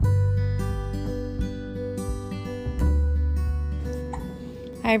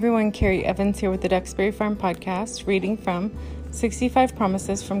Hi everyone, Carrie Evans here with the Duxbury Farm Podcast, reading from 65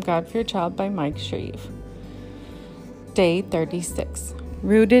 Promises from God for Your Child by Mike Shreve. Day 36.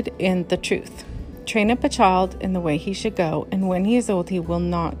 Rooted in the Truth. Train up a child in the way he should go, and when he is old he will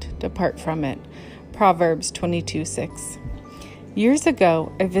not depart from it. Proverbs 22:6. Years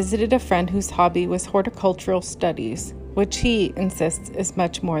ago, I visited a friend whose hobby was horticultural studies, which he insists is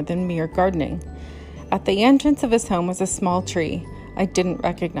much more than mere gardening. At the entrance of his home was a small tree I didn't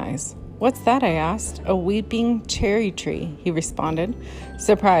recognize. "What's that?" I asked. "A weeping cherry tree," he responded.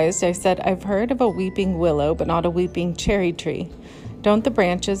 Surprised, I said, "I've heard of a weeping willow, but not a weeping cherry tree. Don't the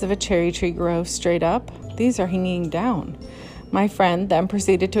branches of a cherry tree grow straight up? These are hanging down." My friend then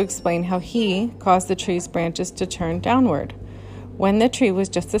proceeded to explain how he caused the tree's branches to turn downward. When the tree was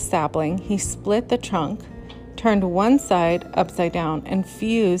just a sapling, he split the trunk, turned one side upside down, and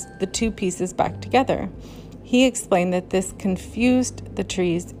fused the two pieces back together. He explained that this confused the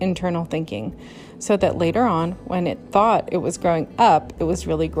tree's internal thinking, so that later on, when it thought it was growing up, it was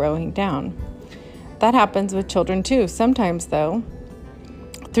really growing down. That happens with children too. Sometimes, though,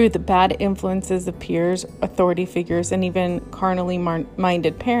 through the bad influences of peers, authority figures, and even carnally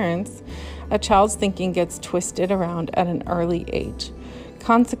minded parents, a child's thinking gets twisted around at an early age.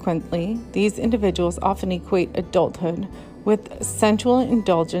 Consequently, these individuals often equate adulthood with sensual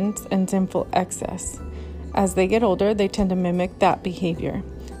indulgence and sinful excess. As they get older, they tend to mimic that behavior.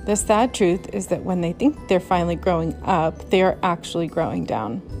 The sad truth is that when they think they're finally growing up, they are actually growing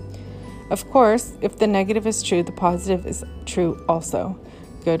down. Of course, if the negative is true, the positive is true also.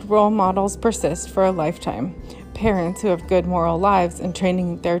 Good role models persist for a lifetime. Parents who have good moral lives and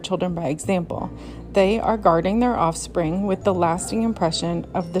training their children by example. They are guarding their offspring with the lasting impression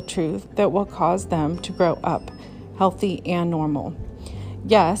of the truth that will cause them to grow up healthy and normal.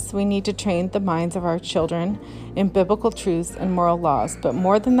 Yes, we need to train the minds of our children in biblical truths and moral laws, but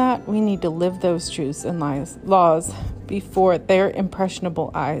more than that, we need to live those truths and laws before their impressionable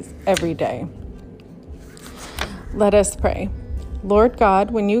eyes every day. Let us pray. Lord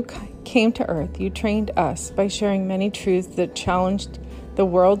God, when you came to earth, you trained us by sharing many truths that challenged the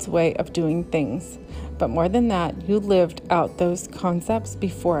world's way of doing things. But more than that, you lived out those concepts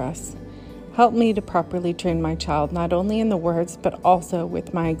before us. Help me to properly train my child, not only in the words, but also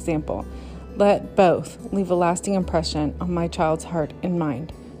with my example. Let both leave a lasting impression on my child's heart and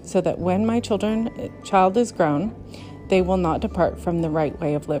mind, so that when my child is grown, they will not depart from the right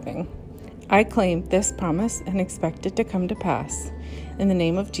way of living. I claim this promise and expect it to come to pass. In the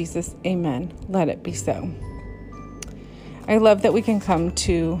name of Jesus, amen. Let it be so. I love that we can come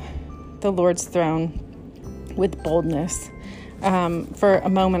to the Lord's throne with boldness. For a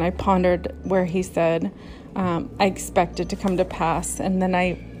moment, I pondered where he said, I expect it to come to pass. And then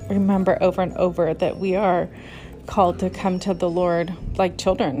I remember over and over that we are called to come to the Lord like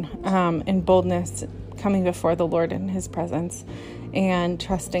children, in boldness, coming before the Lord in his presence and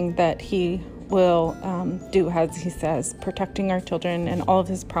trusting that he will do as he says, protecting our children, and all of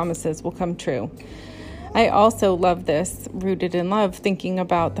his promises will come true. I also love this, rooted in love, thinking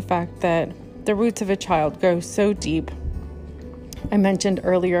about the fact that the roots of a child go so deep. I mentioned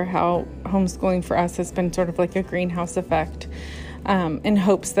earlier how homeschooling for us has been sort of like a greenhouse effect, in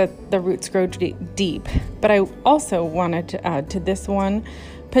hopes that the roots grow deep. But I also wanted to add to this one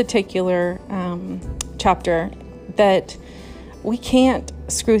particular chapter that we can't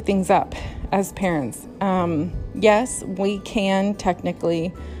screw things up as parents. Yes, we can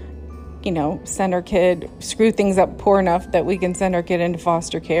technically, send our kid, screw things up poor enough that we can send our kid into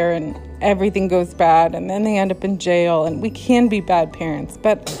foster care and everything goes bad and then they end up in jail, and we can be bad parents.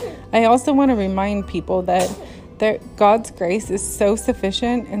 But I also want to remind people that God's grace is so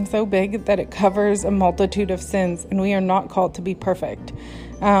sufficient and so big that it covers a multitude of sins, and we are not called to be perfect.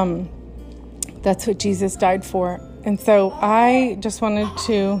 That's what Jesus died for. And so I just wanted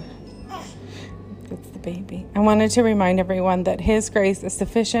to, that's the baby. I wanted to remind everyone that his grace is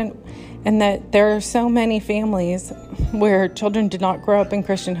sufficient, and that there are so many families where children did not grow up in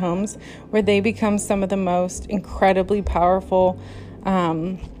Christian homes, where they become some of the most incredibly powerful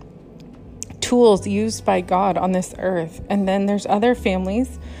tools used by God on this earth. And then there's other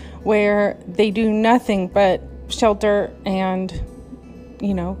families where they do nothing but shelter and,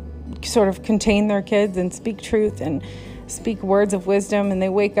 sort of contain their kids and speak truth and speak words of wisdom. And they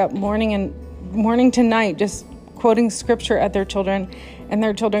wake up morning to night just quoting scripture at their children, and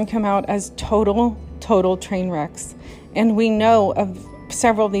their children come out as total train wrecks. And we know of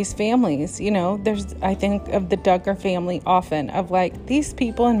several of these families. I think of the Duggar family often, of like, these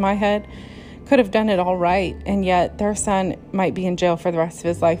people in my head could have done it all right, and yet their son might be in jail for the rest of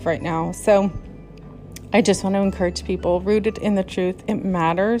his life right now. So I just want to encourage people, rooted in the truth. It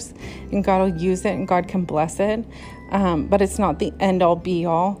matters, and God will use it, and God can bless it. But it's not the end all be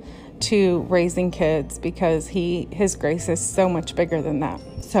all to raising kids, because His grace is so much bigger than that.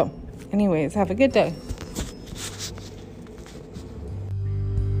 So anyways, have a good day.